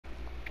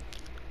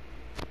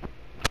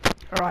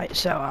Alright,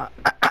 so,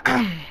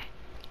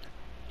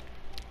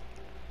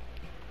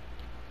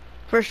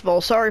 first of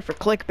all, sorry for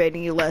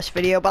clickbaiting you last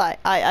video, but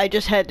I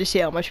just had to see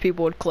how much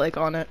people would click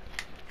on it.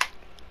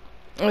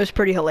 It was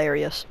pretty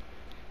hilarious.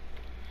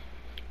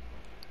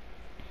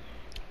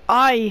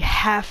 I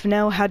half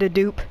know how to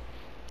dupe.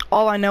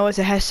 All I know is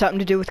it has something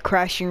to do with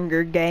crashing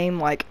your game,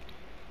 like,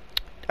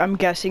 I'm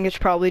guessing it's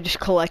probably just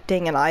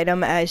collecting an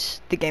item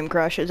as the game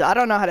crashes. I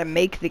don't know how to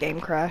make the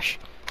game crash.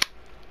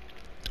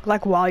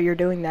 Like, while you're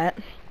doing that.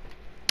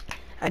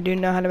 I do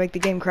know how to make the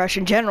game crash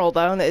in general,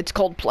 though, and it's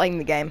called playing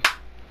the game.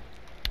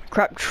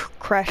 Crap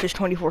crashes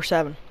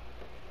 24/7.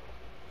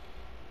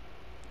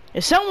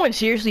 Is someone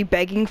seriously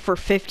begging for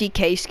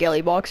 50k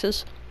skelly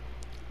boxes?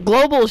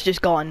 Global is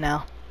just gone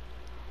now.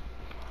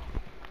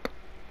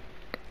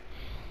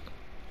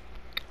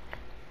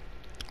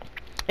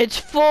 It's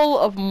full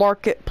of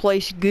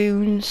marketplace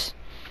goons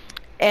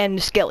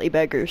and skelly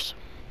beggars.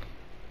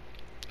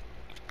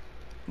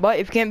 But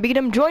if you can't beat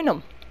them, join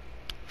them.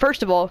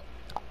 First of all,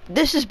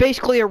 this is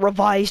basically a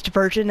revised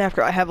version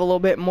after I have a little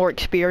bit more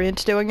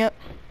experience doing it.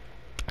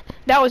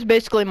 That was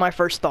basically my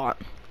first thought.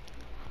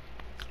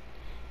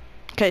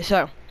 Okay,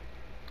 so,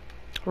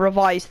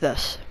 revise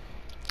this.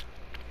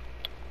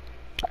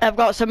 I've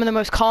got some of the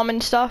most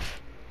common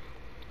stuff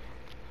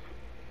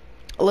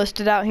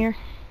listed out here.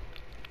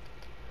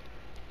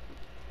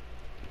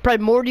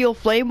 Primordial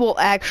Flame will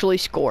actually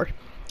score.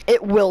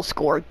 It will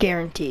score,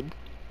 guaranteed.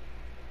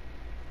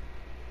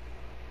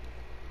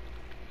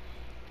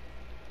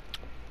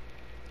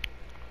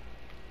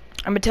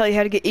 I'm gonna tell you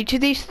how to get each of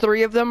these.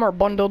 3 of them are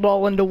bundled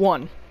all into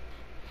one.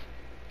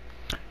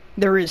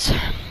 There is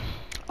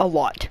a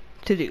lot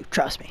to do,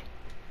 trust me.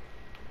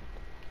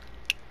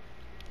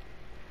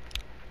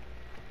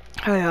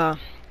 I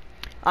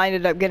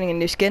ended up getting a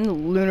new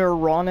skin, Lunar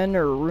Ronin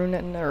or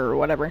Runin or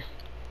whatever.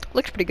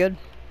 Looks pretty good.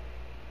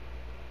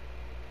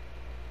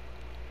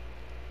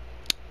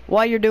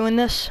 While you're doing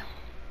this,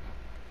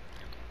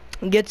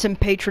 get some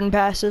patron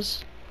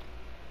passes.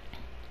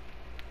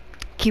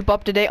 Keep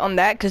up to date on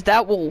that, because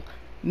that will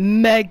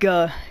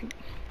mega,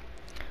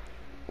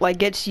 like,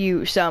 gets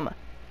you some,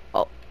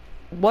 oh,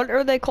 what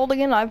are they called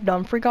again? I've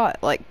done forgot,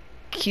 like,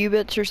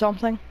 qubits or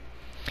something.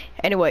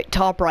 Anyway,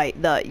 top right,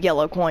 the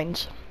yellow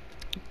coins.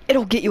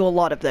 It'll get you a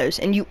lot of those,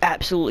 and you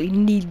absolutely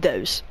need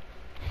those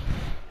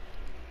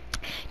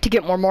to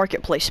get more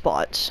marketplace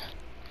spots.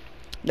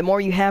 The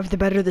more you have, the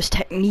better this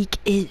technique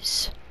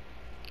is.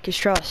 Because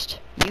trust,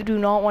 you do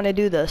not want to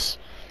do this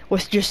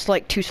with just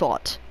like 2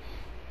 slots.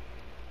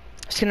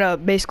 It's gonna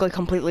basically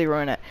completely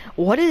ruin it.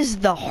 What is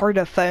the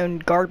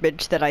heartophone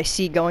garbage that I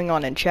see going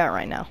on in chat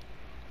right now?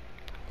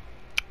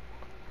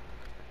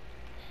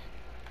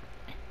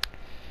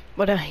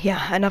 But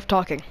yeah, enough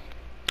talking.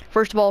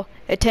 First of all,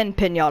 attend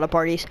pinata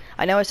parties.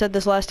 I know I said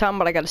this last time,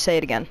 but I gotta say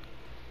it again.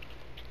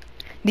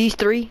 These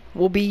 3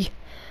 will be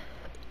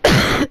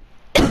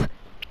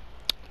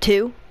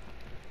 2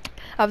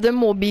 of them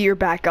will be your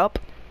backup,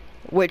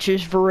 which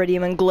is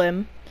Viridium and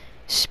Glim.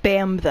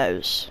 Spam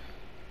those.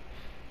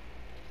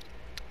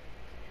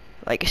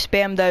 Like,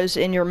 spam those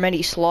in your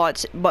many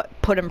slots, but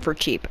put them for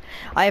cheap.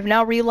 I have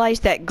now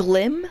realized that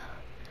Glim,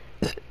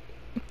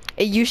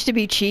 it used to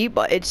be cheap,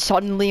 but it's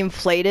suddenly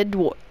inflated,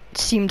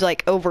 seems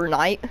like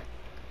overnight.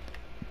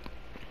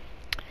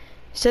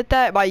 Set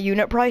that by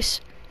unit price,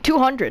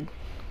 200.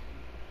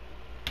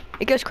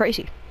 It goes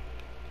crazy.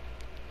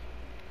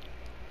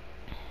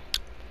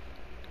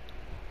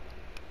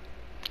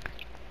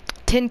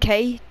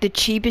 $10K, the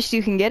cheapest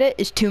you can get it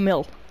is 2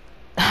 mil.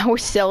 I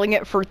was selling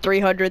it for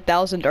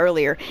 300,000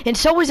 earlier, and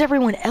so was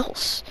everyone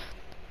else.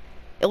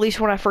 At least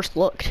when I first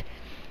looked.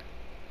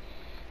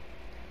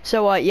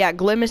 So yeah,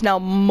 Glim is now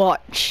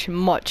much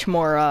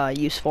more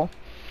useful.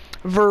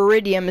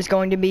 Viridium is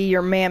going to be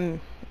your main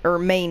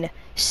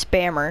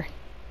spammer.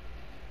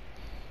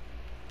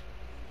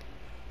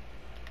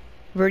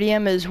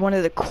 Viridium is one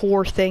of the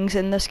core things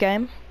in this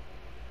game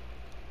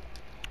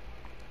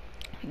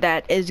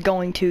that is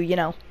going to, you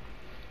know,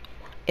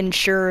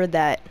 ensure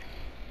that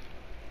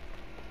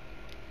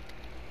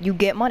you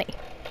get money,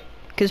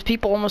 because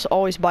people almost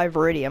always buy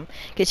Viridium.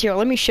 Because here,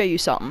 let me show you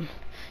something.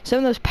 Some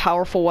of those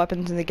powerful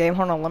weapons in the game.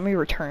 Hold on, let me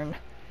return.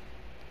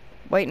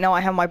 Wait, no,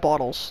 I have my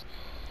bottles.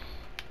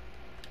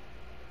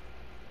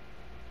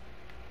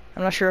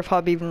 I'm not sure if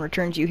Hub even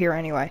returns you here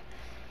anyway.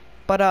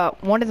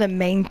 But one of the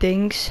main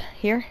things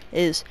here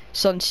is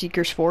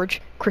Sunseeker's Forge,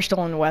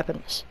 crystalline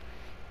weapons.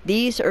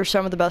 These are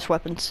some of the best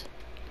weapons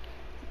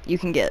you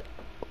can get.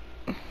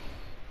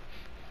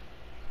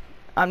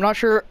 I'm not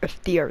sure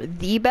if they are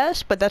the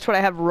best, but that's what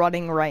I have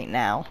running right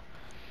now.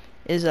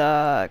 Is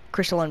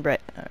crystalline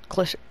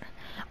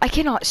I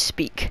cannot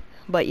speak,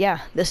 but yeah,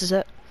 this is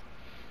it.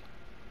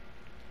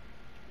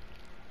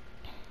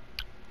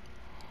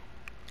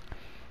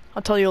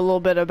 I'll tell you a little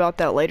bit about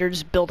that later,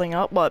 just building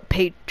up. But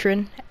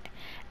patron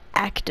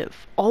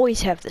active,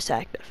 always have this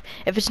active.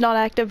 If it's not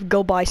active,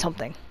 go buy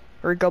something,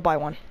 or go buy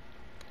one.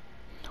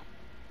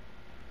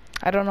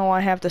 I don't know why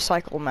I have the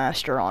Cycle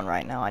Master on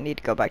right now. I need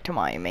to go back to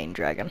my main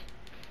dragon.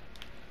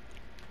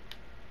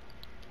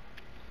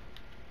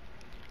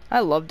 I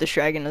love this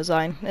dragon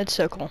design. It's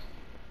so cool.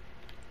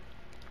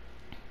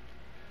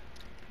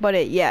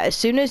 But yeah, as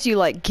soon as you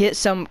like get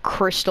some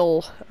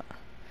crystal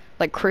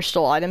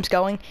items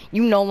going,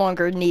 you no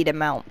longer need a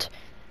mount.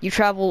 You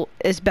travel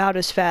about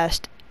as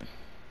fast,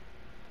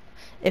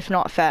 if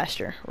not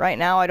faster. Right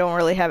now, I don't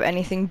really have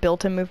anything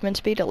built in movement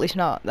speed, at least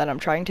not that I'm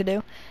trying to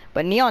do.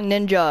 But Neon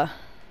Ninja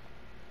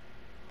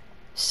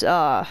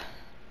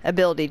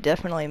ability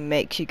definitely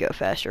makes you go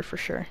faster for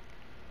sure.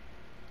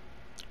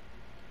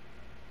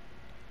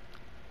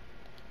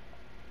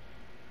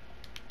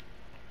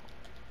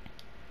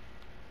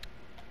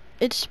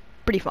 It's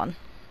pretty fun.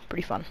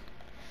 Pretty fun.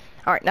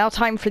 Alright, now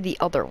time for the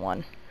other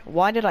one.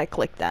 Why did I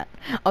click that?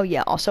 Oh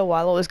yeah, also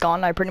while it was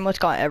gone, I pretty much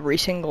got every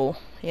single,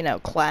 you know,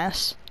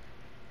 class.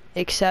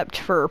 Except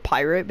for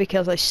Pirate,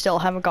 because I still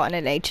haven't gotten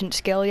an Ancient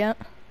Scale yet.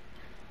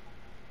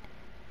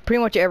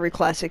 Pretty much every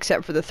class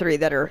except for the 3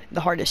 that are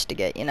the hardest to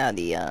get, you know,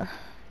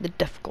 the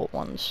difficult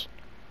ones.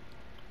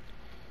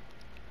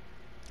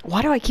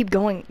 Why do I keep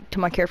going to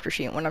my character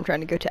sheet when I'm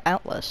trying to go to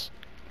Atlas?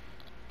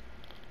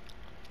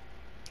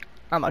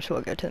 I might as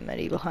well go to the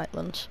Medieval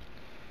Highlands.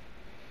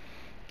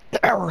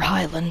 Our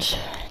Highlands.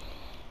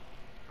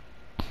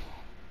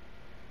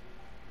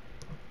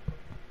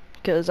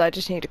 Because I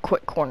just need a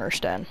quick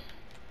cornerstone.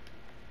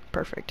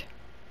 Perfect.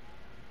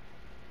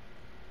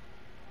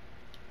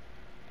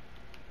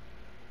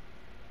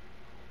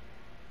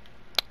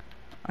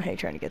 I hate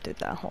trying to get through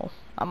that hole.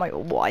 I might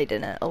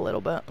widen it a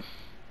little bit.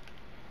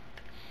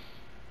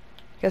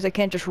 Because I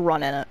can't just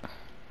run in it.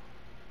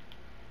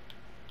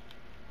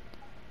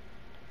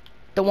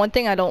 The one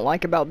thing I don't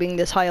like about being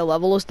this high a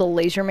level is the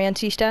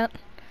lasermancy stat.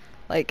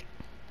 Like,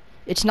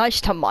 it's nice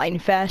to mine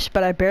fast,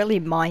 but I barely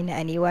mine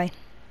anyway.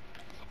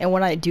 And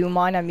when I do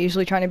mine, I'm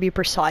usually trying to be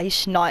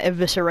precise, not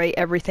eviscerate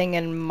everything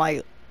in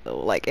my,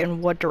 like,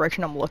 in what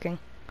direction I'm looking.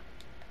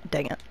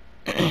 Dang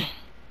it.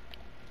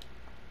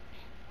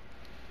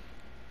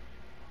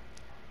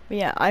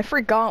 Yeah, I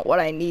forgot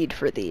what I need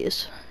for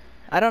these.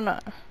 I don't know.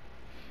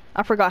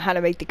 I forgot how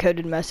to make the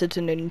coded methods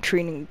and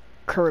neutrining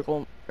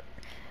curriculum.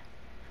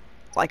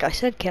 Like I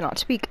said, cannot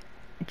speak.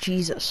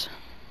 Jesus.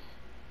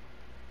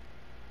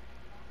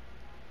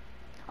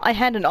 I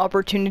had an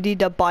opportunity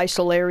to buy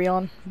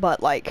Solarion,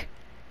 but like,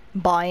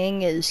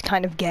 buying is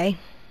kind of gay.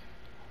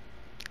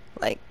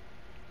 Like,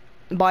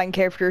 buying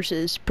characters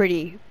is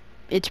pretty,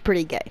 it's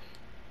pretty gay.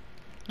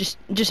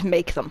 Just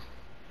make them.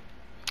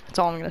 That's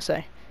all I'm gonna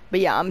say. But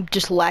yeah, I'm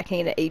just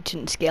lacking an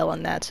Ancient Scale,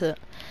 and that's it.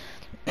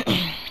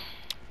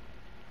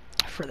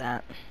 For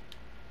that.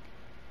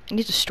 I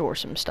need to store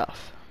some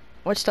stuff.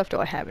 What stuff do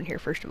I have in here,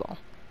 first of all?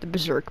 The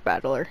Berserk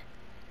Battler.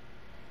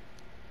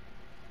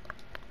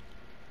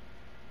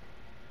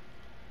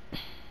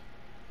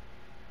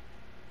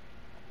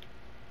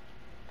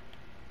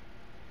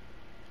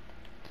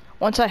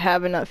 Once I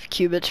have enough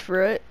qubits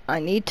for it, I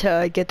need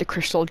to get the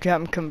Crystal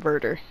Gem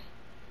Converter.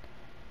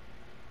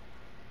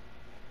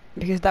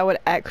 Because that would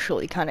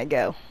actually kind of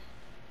go,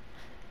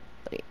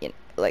 like, you know,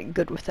 like,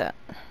 good with that.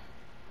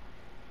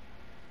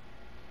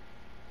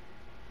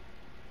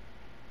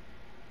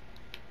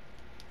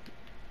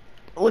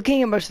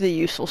 Looking at most of the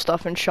useful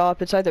stuff in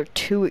shop, it's either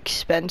too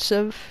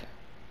expensive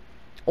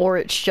or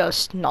it's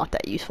just not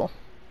that useful.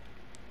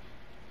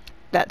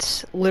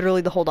 That's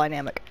literally the whole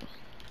dynamic.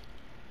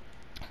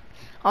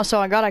 Also,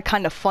 I got a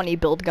kind of funny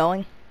build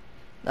going.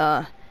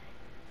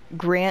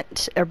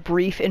 Grant a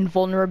brief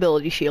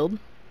invulnerability shield.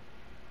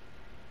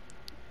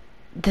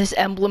 This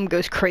emblem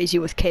goes crazy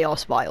with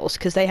Chaos Vials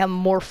because they have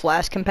more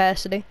flask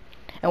capacity.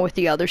 And with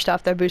the other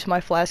stuff that boosts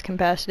my flask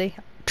capacity,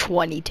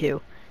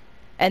 22.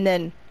 And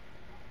then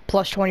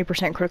plus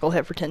 20% critical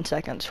hit for 10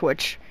 seconds,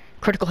 which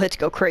critical hits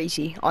go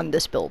crazy on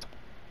this build.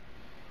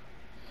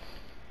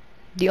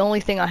 The only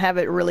thing I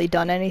haven't really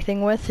done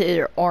anything with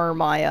are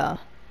my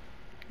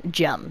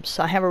gems.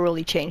 I haven't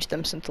really changed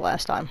them since the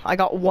last time. I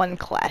got one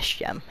clash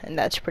gem, and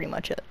that's pretty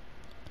much it.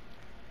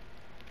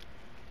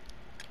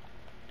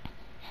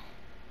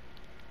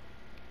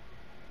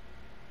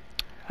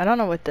 I don't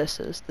know what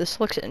this is. This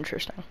looks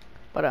interesting,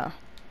 but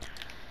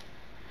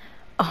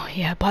oh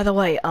yeah, by the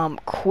way,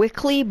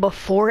 quickly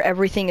before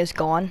everything is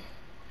gone,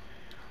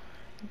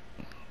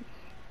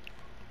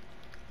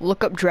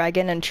 look up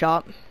dragon and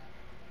shop.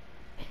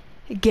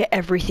 Get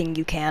everything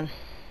you can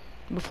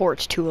before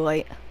it's too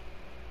late.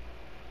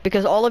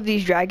 Because all of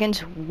these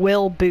dragons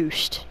will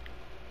boost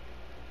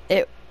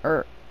it,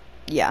 or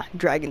yeah,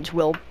 dragons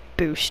will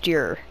boost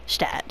your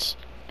stats.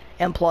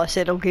 And plus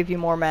it'll give you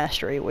more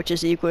mastery, which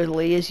is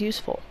equally as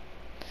useful.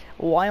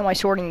 Why am I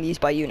sorting these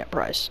by unit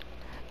price?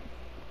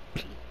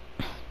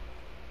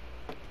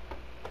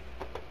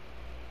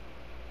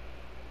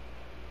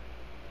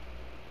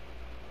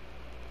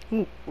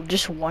 Ooh,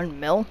 just 1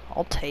 mil?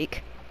 I'll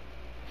take.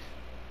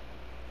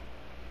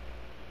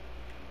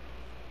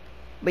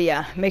 But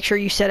yeah, make sure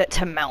you set it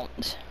to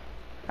mount.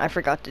 I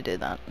forgot to do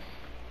that.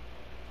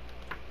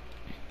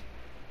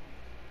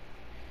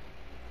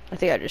 I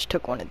think I just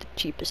took one of the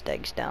cheapest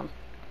eggs down.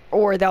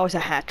 Or that was a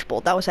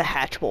hatchable. That was a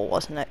hatchable,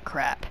 wasn't it?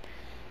 Crap.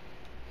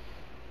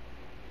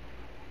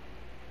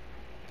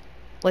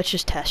 Let's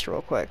just test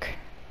real quick.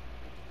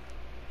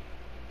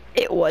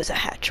 It was a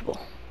hatchable.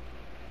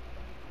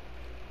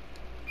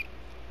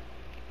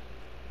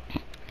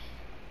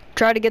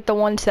 Try to get the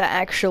ones that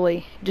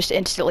actually just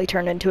instantly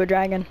turn into a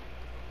dragon,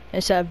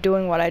 instead of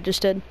doing what I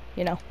just did,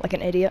 you know, like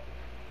an idiot.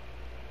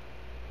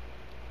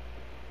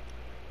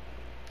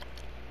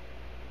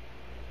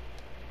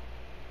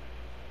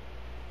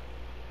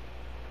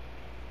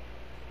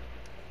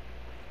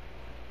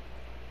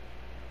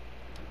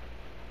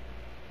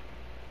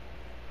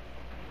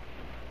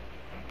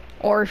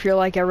 Or if you're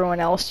like everyone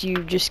else,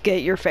 you just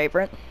get your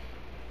favorite.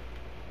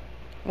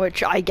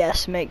 Which I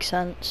guess makes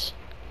sense.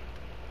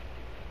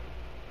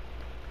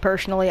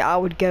 Personally, I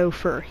would go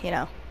for, you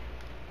know,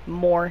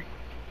 more.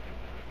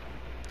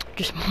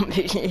 Just,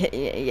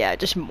 yeah,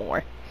 just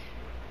more.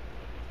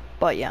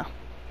 But yeah.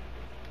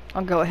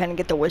 I'll go ahead and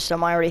get the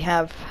wisdom. I already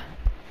have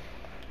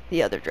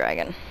the other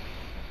dragon.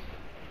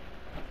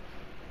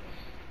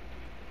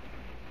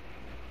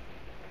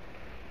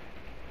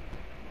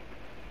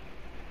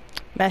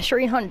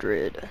 Mastery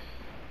 100.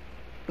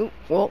 Ooh,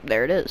 well,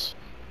 there it is.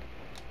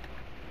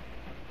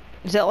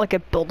 Is that like a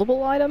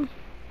buildable item?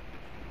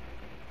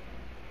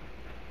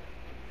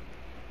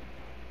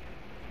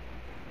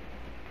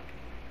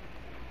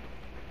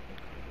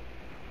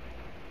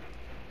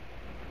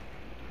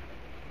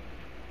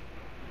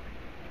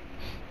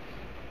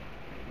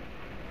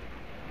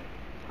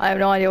 I have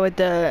no idea what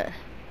that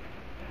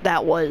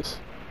was.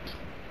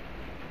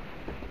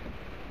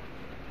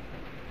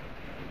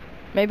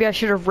 Maybe I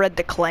should have read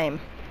the claim.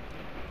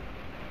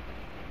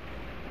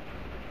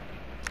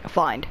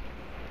 Find.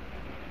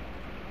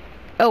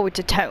 Oh, it's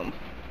a tome.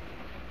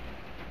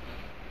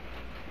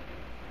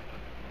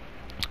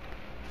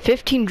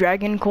 15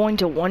 dragon coin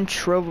to 1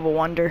 trove of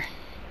wonder.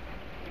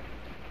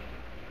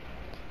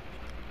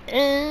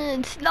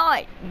 It's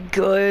not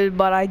good,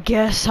 but I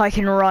guess I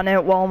can run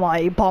it while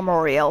my bomber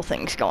Royale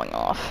thing's going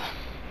off.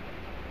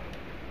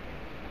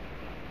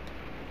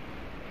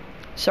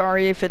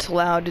 Sorry if it's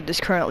loud, it is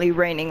currently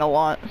raining a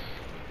lot.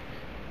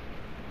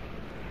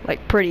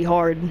 Like, pretty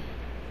hard.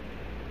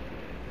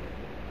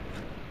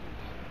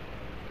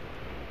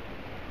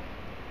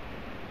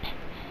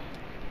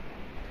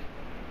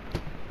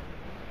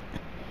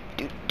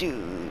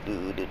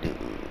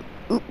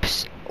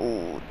 Oops.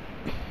 Oh.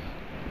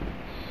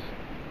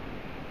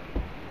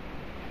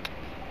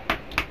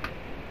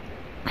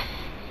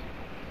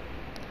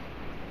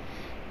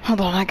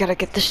 Hold on, I gotta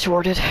get this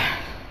sorted.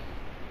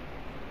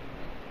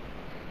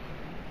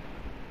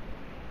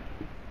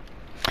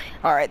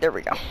 Alright, there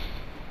we go.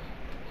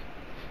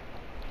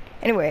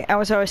 Anyway,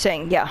 as I was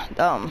saying, yeah,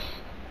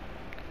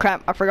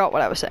 crap, I forgot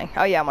what I was saying.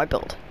 Oh yeah, my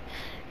build.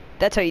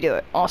 That's how you do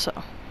it, also.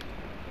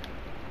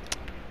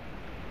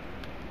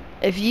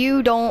 If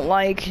you don't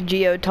like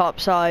Geo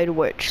Topside,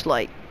 which,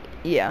 like,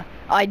 yeah,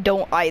 I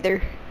don't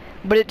either,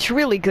 but it's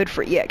really good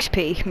for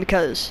EXP,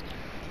 because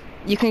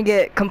you can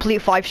get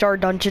complete 5-star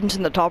dungeons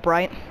in the top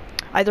right.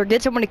 Either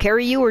get someone to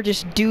carry you, or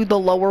just do the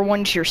lower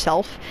ones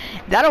yourself.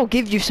 That'll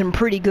give you some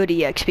pretty good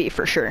EXP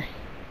for sure.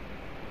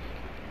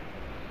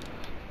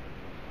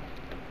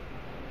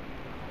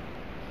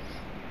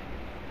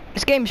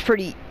 This game's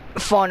pretty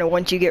fun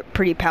once you get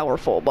pretty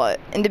powerful, but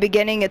in the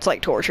beginning it's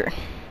like torture.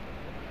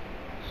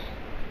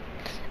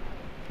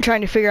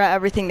 Trying to figure out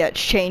everything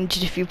that's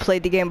changed if you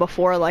played the game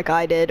before like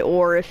I did,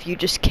 or if you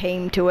just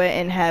came to it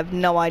and have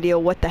no idea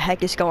what the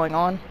heck is going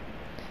on.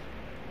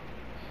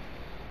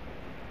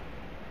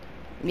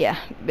 Yeah,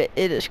 it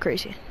is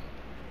crazy.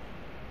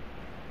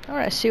 I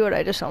want to see what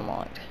I just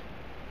unlocked.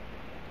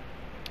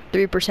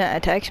 3%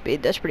 attack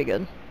speed, that's pretty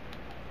good.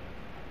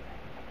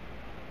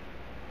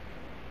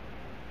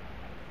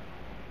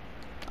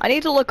 I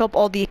need to look up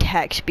all the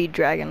attack speed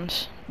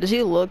dragons. Does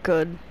he look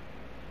good?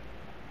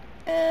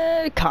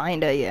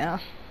 Kinda, yeah.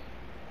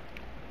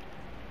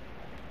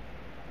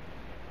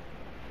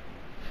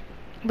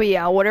 But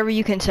yeah, whatever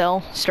you can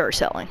sell, start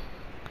selling.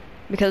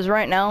 Because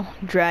right now,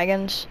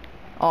 dragons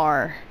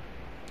are...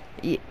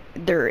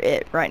 they're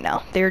it right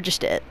now. They're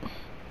just it.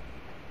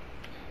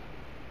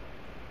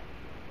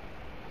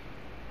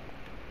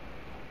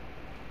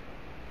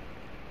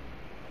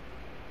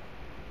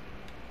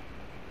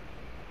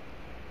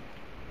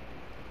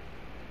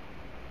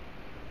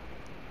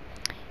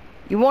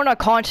 You want to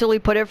constantly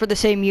put it for the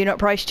same unit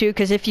price too,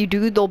 because if you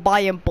do, they'll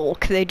buy in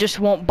bulk. They just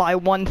won't buy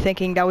one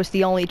thinking that was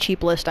the only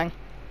cheap listing.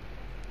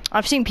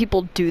 I've seen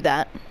people do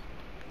that,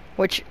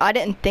 which I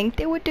didn't think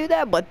they would do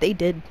that, but they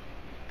did.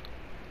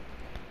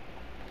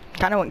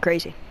 Kind of went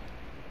crazy.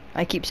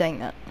 I keep saying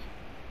that.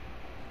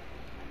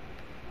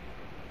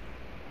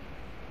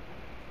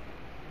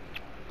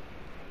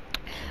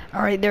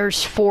 Alright,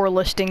 there's 4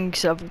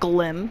 listings of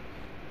Glim.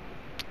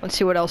 Let's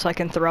see what else I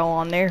can throw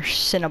on there.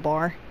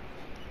 Cinnabar.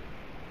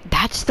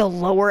 That's the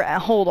lower...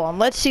 hold on,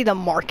 let's see the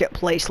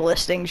marketplace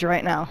listings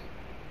right now.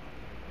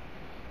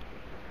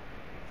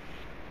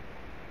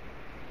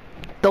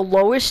 The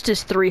lowest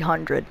is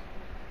 300.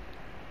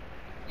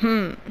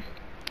 You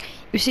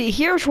see,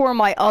 here's where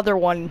my other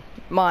one,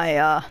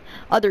 my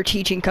other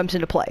teaching comes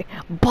into play.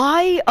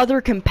 Buy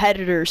other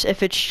competitors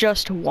if it's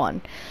just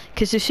one,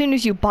 because as soon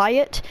as you buy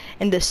it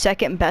and the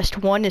second best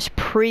one is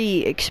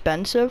pretty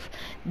expensive,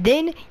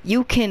 then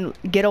you can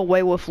get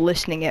away with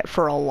listing it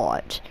for a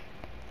lot.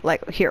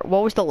 Like here,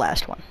 what was the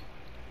last one?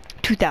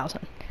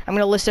 2,000. I'm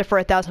gonna list it for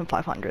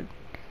 1,500.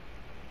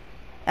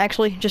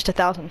 Actually, just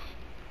 1,000.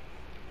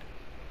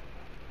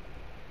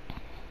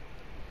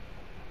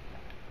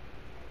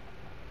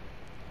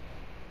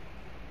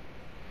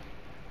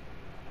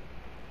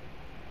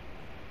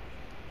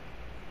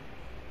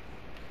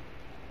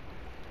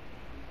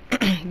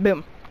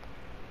 Boom.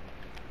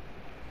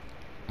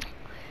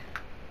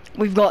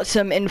 We've got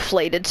some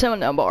inflated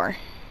cinnabar.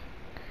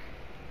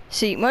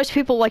 See, most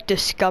people like to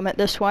scum it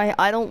this way.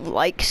 I don't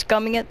like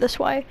scumming it this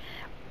way.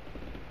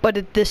 But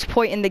at this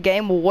point in the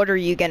game, what are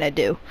you gonna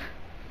do?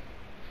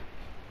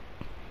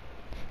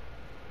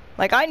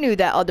 Like, I knew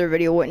that other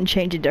video wouldn't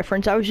change a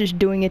difference. I was just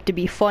doing it to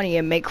be funny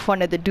and make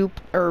fun of the dupe,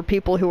 or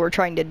people who were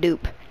trying to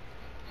dupe.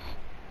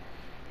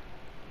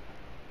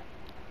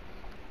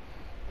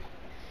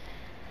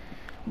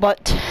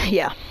 But,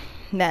 yeah,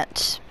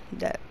 that's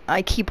that.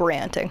 I keep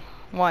ranting.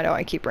 Why do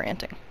I keep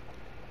ranting?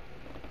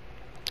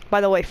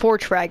 By the way,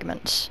 forge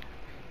fragments.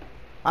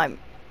 And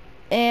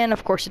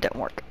of course it didn't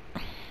work.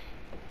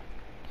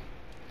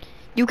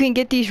 You can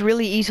get these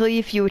really easily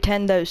if you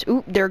attend those.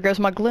 Oop, there goes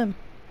my glim.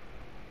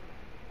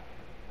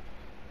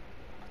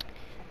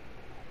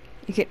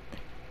 You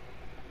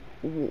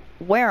can.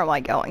 Where am I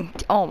going?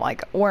 Oh my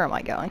god, where am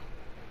I going?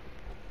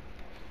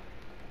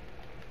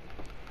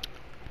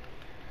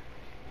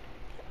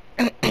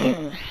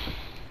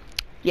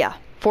 Yeah,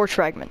 forge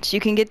fragments. You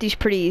can get these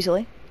pretty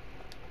easily.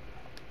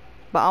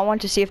 But I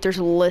want to see if there's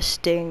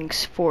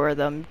listings for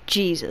them.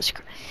 Jesus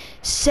Christ.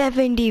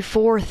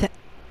 74th.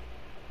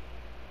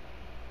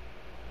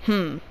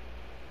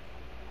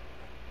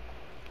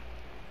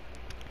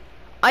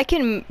 I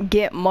can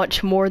get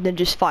much more than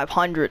just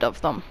 500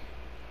 of them.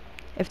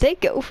 If they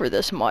go for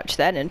this much,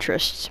 that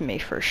interests me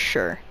for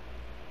sure.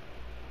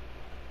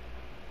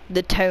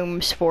 The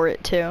tomes for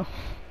it too.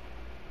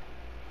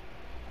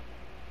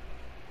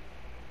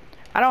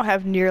 I don't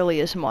have nearly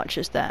as much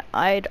as that.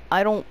 I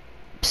don't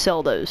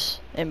sell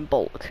those in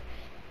bulk.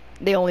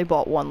 They only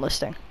bought one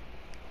listing.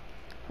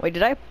 Wait,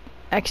 did I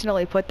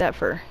accidentally put that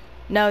for...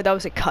 No, that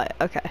was a cut.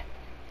 Okay.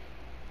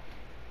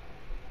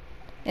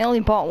 They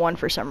only bought one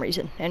for some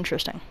reason.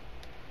 Interesting.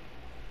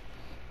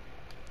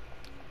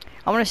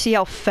 I want to see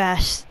how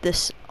fast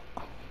this...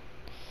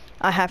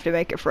 I have to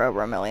make it for over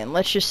 1 million.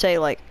 Let's just say,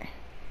 like...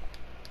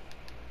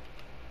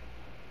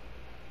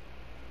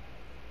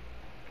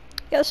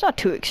 Yeah, it's not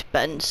too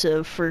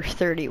expensive for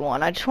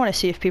 31. I just want to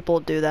see if people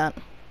do that.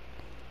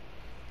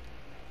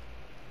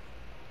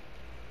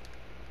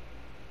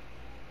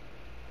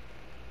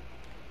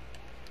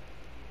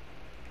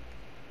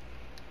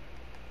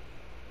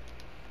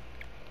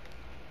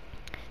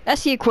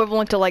 That's the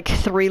equivalent to like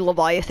 3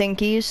 Leviathan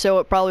keys, so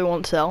it probably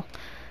won't sell.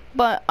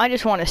 But I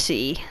just want to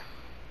see.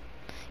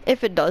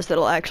 If it does,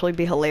 that'll actually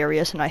be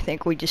hilarious, and I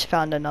think we just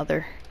found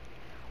another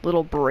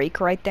little break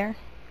right there.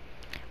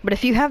 But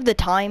if you have the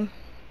time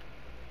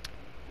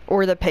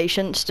or the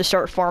patience to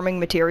start farming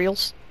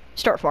materials,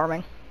 start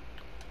farming.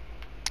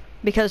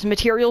 Because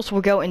materials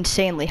will go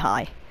insanely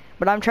high.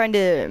 But I'm trying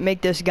to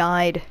make this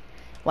guide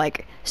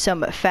like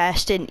some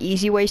fast and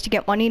easy ways to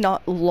get money,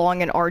 not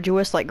long and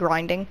arduous like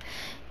grinding.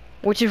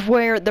 Which is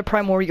where the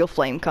primordial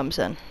flame comes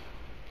in.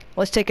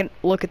 Let's take a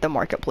look at the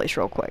marketplace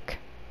real quick.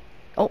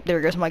 Oh,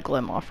 there goes my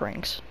glim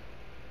offerings.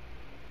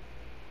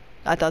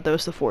 I thought that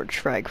was the forge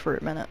frag for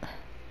a minute.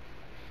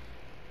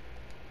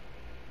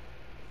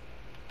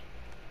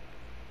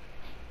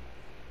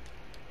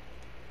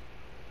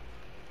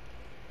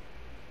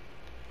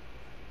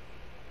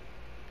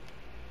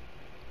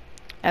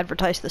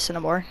 Advertise the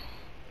cinnabar.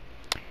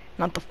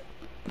 Not the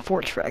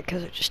forge frag,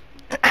 because it just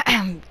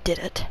did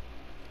it.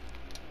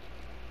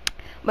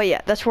 But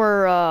yeah, that's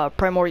where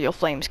primordial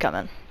flames come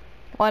in.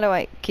 Why do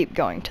I keep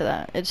going to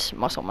that? It's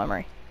muscle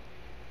memory.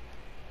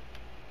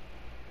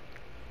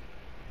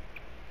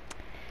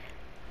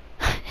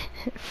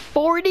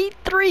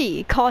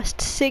 $43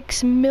 cost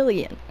 6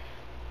 million.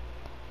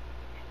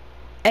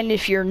 And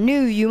if you're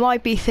new, you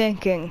might be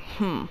thinking,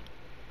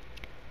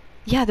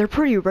 yeah, they're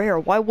pretty rare.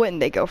 Why wouldn't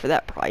they go for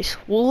that price?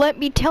 Well, let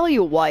me tell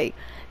you why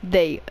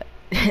they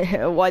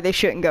why they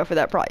shouldn't go for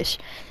that price.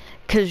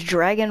 Because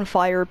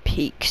Dragonfire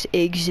Peaks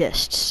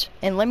exists.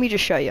 And let me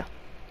just show you.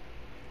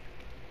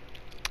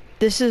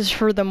 This is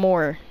for the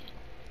more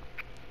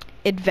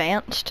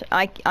advanced.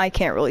 I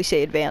can't really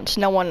say advanced.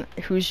 No one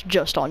who's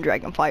just on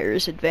Dragonfire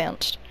is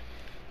advanced.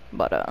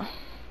 But,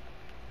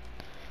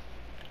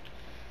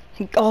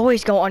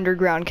 always go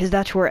underground, because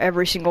that's where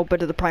every single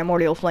bit of the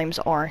primordial flames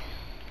are.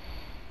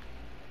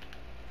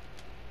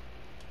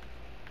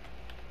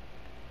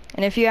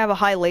 And if you have a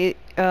high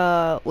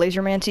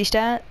lasermancy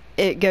stat,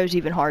 it goes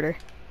even harder.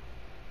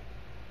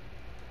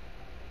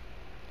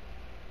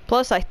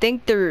 Plus, I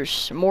think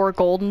there's more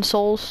golden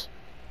souls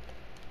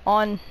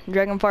on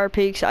Dragonfire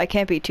Peaks. I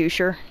can't be too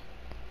sure.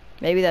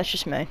 Maybe that's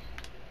just me.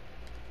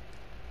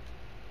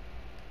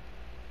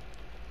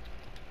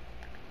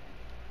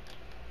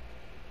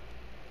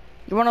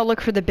 You want to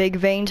look for the big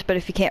veins, but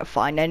if you can't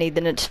find any,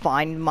 then it's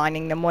fine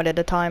mining them one at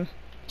a time.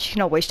 Just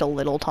gonna waste a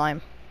little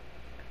time.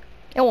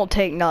 It won't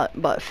take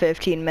not but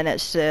 15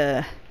 minutes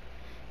to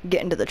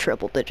get into the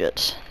triple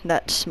digits.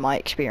 That's my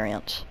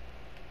experience.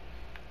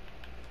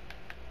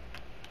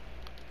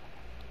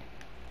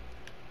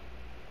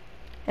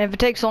 And if it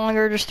takes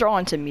longer, just throw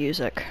on some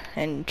music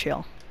and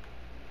chill.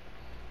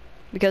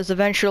 Because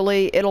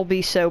eventually, it'll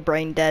be so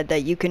brain dead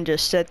that you can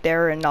just sit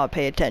there and not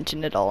pay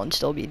attention at all and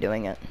still be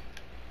doing it.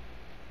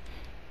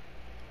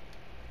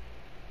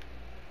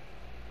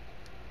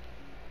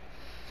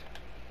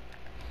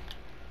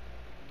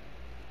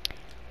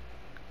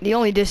 The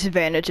only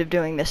disadvantage of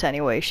doing this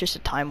anyway is just a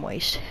time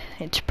waste.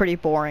 It's pretty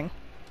boring.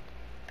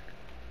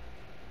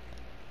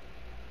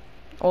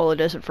 Well, it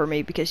isn't for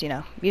me because, you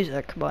know,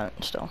 music, but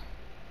still.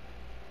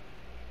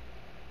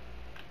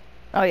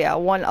 Oh yeah,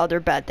 one other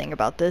bad thing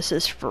about this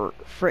is, for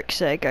frick's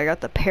sake, I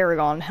got the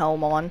Paragon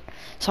helm on,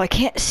 so I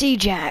can't see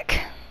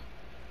Jack.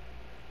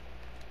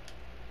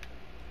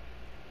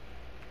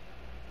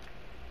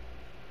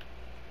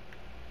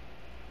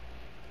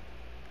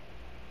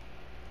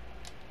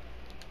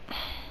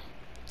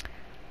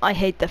 I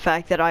hate the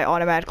fact that I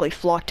automatically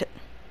flocked it.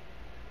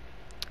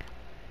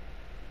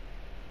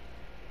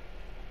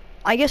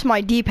 I guess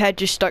my D-pad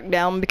just stuck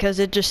down because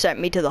it just sent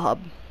me to the hub.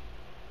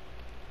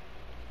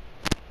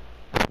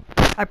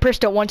 I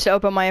pressed it once to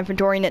open my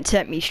inventory and it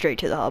sent me straight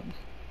to the hub.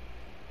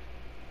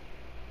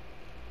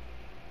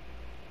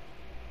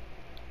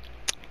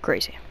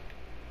 Crazy.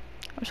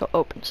 I'm just gonna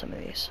open some of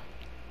these.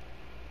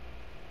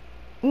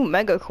 Ooh,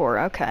 Mega Core,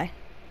 okay.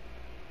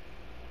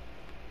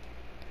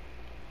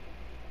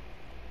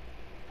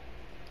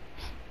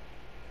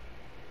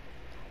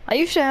 I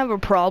used to have a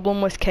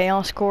problem with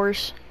Chaos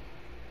Cores.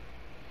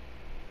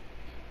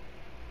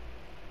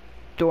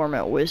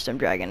 Dormant Wisdom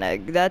Dragon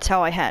Egg. That's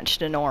how I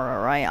hatched an aura,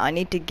 right? I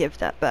need to give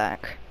that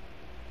back.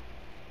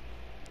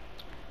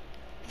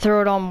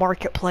 Throw it on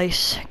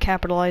Marketplace.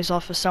 Capitalize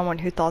off of someone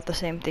who thought the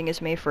same thing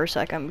as me for a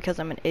second because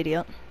I'm an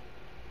idiot.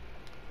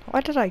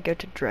 Why did I go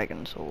to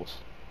Dragon Souls?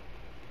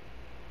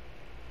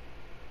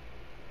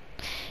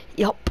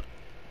 Yup.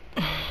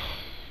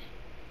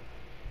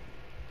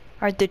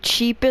 Alright, the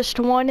cheapest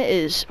one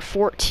is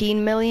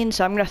 14 million,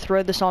 so I'm gonna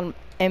throw this on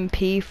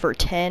MP for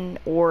 10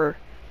 or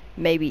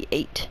maybe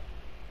 8.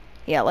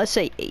 Yeah, let's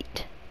say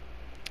 8.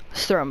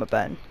 Let's throw him a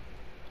bone.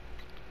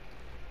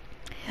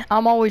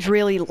 I'm always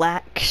really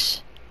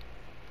lax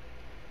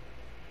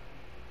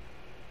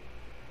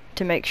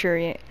to make sure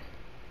you...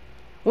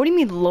 What do you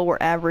mean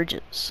lower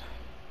averages?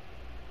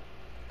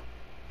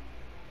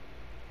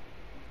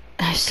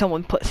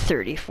 Someone put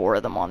 34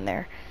 of them on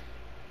there.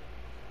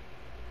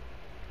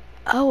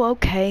 Oh,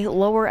 okay,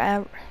 lower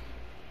average.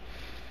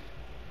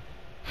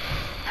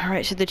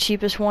 Alright, so the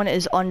cheapest one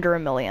is under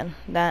 1 million.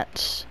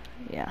 That's...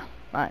 yeah,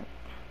 alright.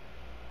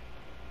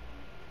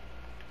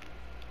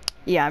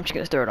 Yeah, I'm just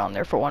gonna throw it on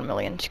there for 1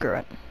 million. Screw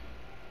it.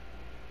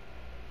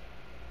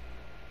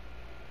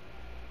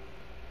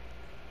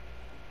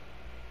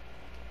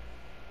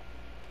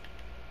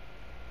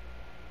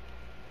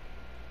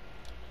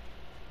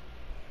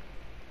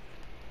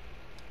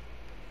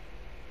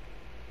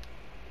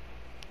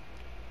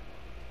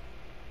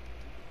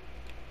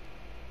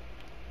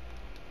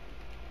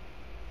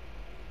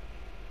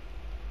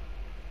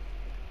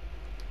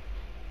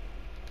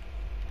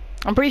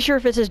 I'm pretty sure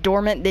if it says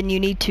dormant, then you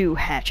need to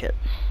hatch it.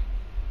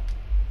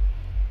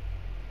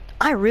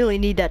 I really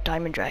need that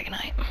Diamond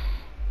Dragonite.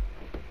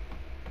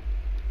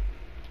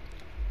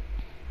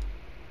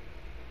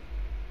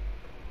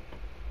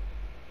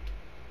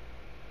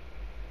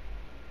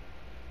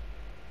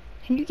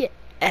 Can you get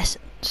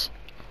essence?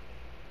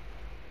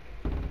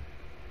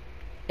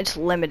 It's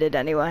limited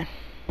anyway.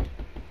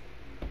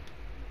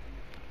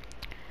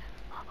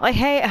 I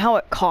hate how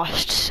it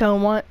costs so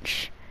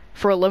much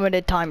for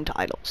limited time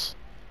titles.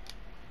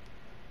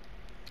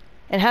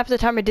 And half the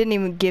time it didn't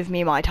even give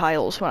me my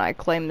titles when I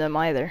claimed them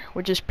either,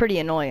 which is pretty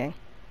annoying.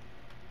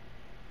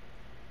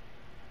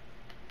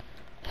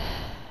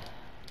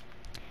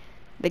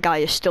 The guy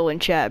is still in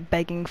chat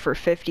begging for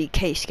 50k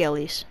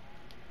skellies.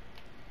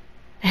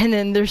 And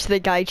then there's the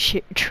guy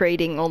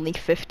trading only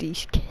 50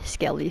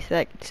 skellies.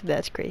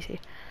 That's crazy.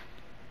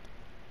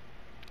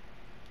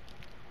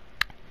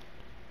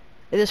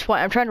 At this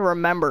point, I'm trying to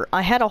remember.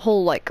 I had a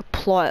whole, like,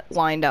 plot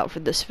lined out for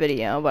this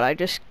video, but I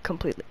just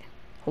completely...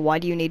 Why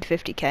do you need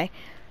 50k?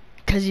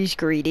 Because he's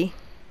greedy.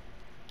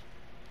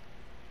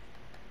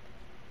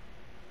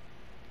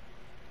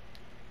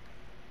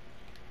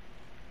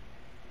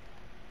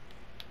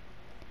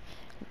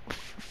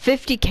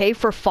 $50k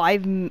for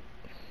 5...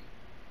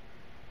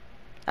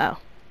 Oh.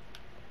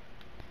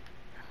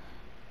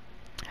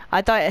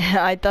 I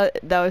thought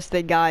that was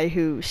the guy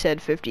who said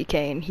 50k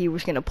and he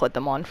was gonna put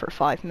them on for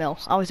 5 mil.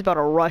 I was about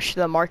to rush to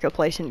the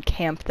marketplace and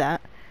camp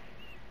that.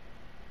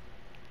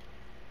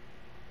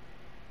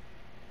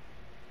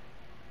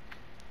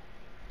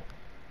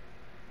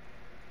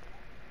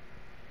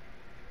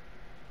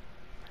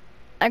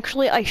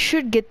 Actually, I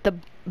should get the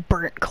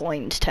burnt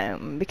coins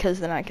tome because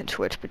then I can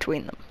switch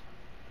between them.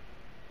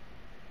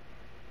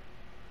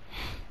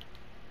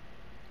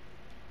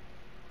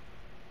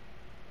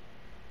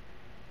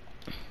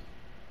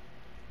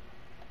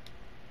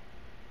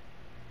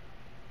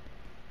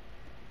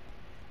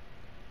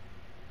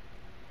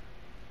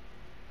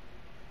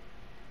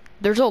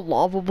 There's a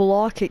lava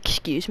block,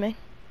 excuse me.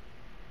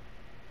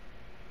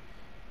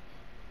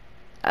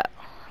 Oh,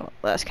 well,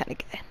 that's kind of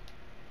gay.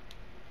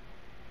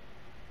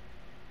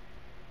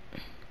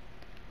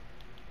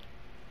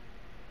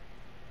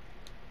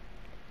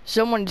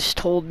 Someone just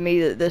told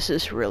me that this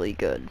is really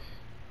good.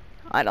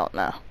 I don't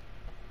know.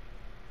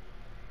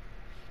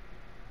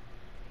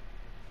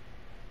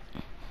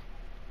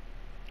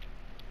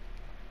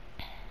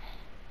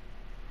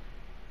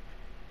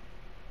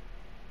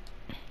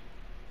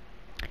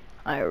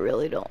 I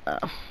really don't know.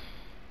 I'm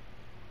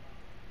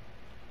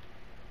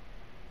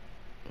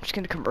just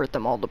gonna convert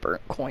them all to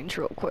burnt coins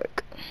real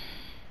quick.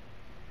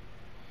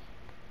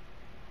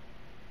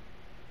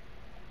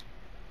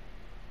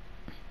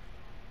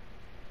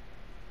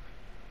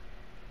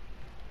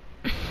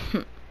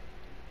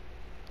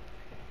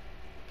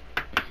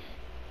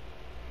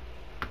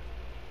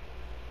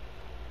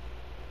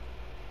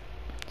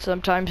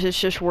 Sometimes it's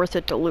just worth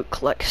it to loot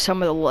collect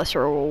some of the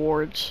lesser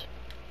rewards.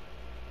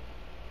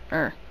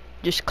 Or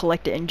just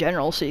collect it in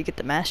general so you get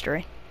the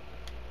mastery.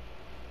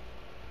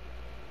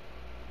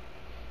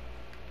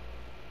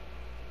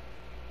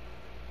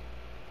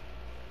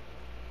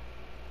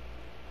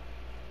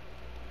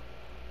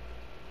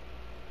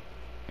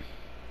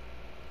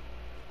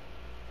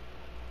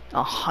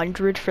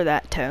 $100 for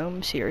that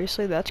tome?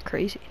 Seriously? That's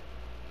crazy.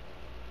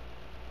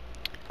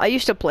 I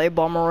used to play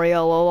Bomber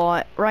Royale a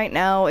lot. Right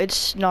now,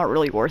 it's not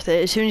really worth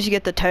it. As soon as you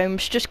get the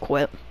tomes, just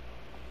quit.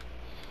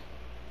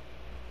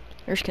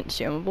 There's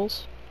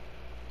consumables.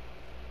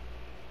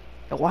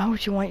 Why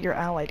would you want your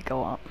ally to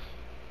go up?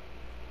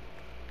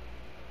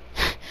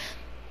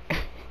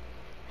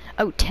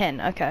 Oh,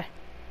 10, okay.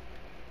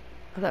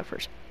 Oh, that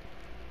first.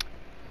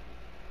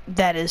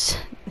 That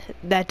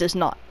has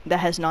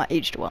not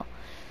aged well.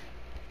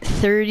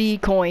 30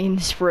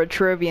 coins for a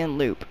Trovian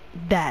loop.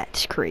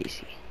 That's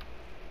crazy.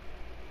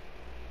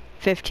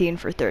 15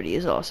 for 30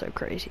 is also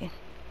crazy.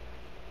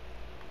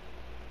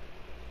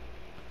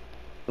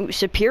 Ooh,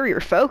 superior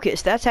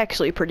focus, that's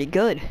actually pretty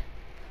good.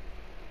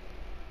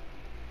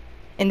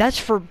 And that's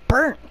for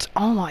burnt.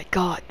 Oh my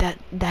god,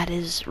 that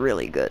is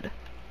really good.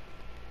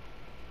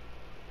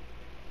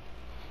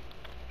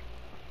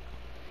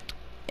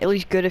 At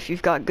least good if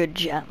you've got good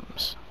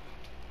gems.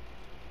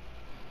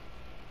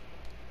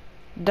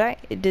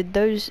 Did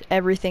those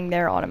everything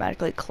there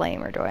automatically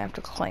claim, or do I have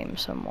to claim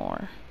some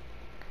more?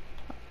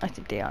 I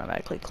think they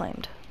automatically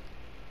claimed.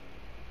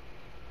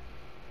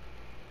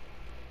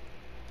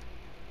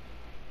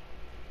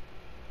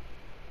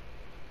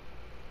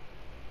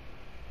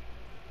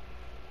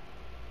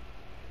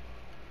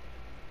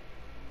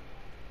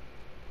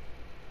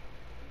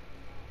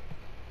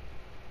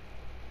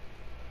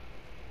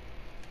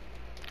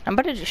 I'm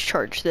about to just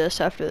charge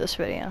this after this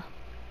video.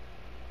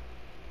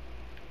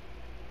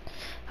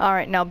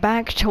 Alright, now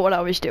back to what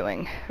I was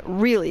doing.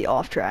 Really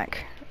off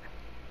track.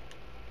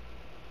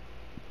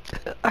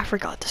 I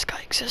forgot this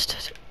guy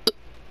existed.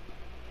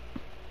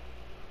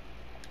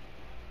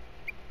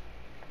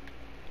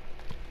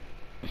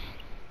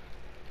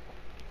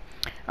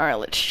 Alright,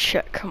 let's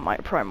check my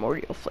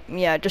primordial flame.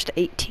 Yeah, just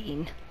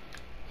 18.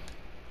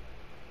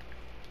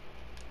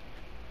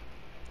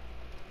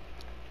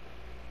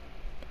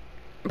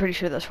 I'm pretty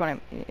sure that's what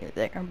I'm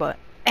there, but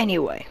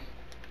anyway.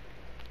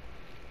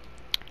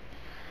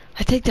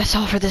 I think that's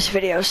all for this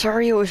video.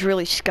 Sorry it was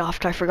really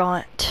scuffed. I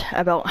forgot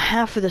about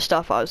half of the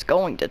stuff I was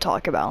going to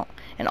talk about.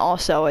 And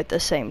also at the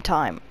same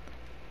time.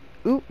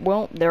 Ooh,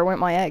 well, there went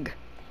my egg.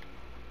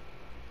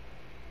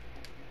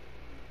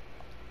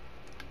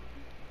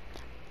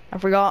 I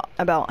forgot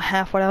about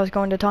half what I was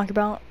going to talk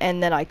about.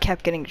 And then I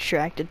kept getting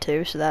distracted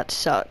too, so that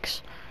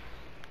sucks.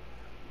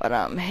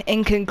 But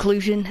in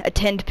conclusion,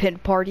 attend pin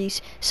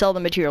parties, sell the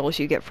materials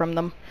you get from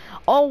them.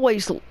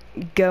 Always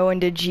go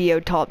into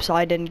Geo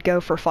topside and go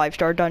for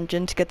 5-star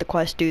dungeons, get the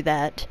quest, do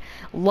that.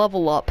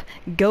 Level up,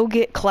 go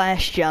get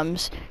clash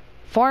gems,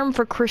 farm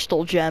for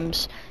crystal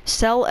gems,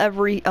 sell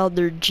every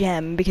other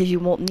gem because you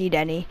won't need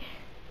any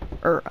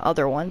or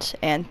other ones,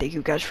 and thank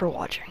you guys for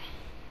watching.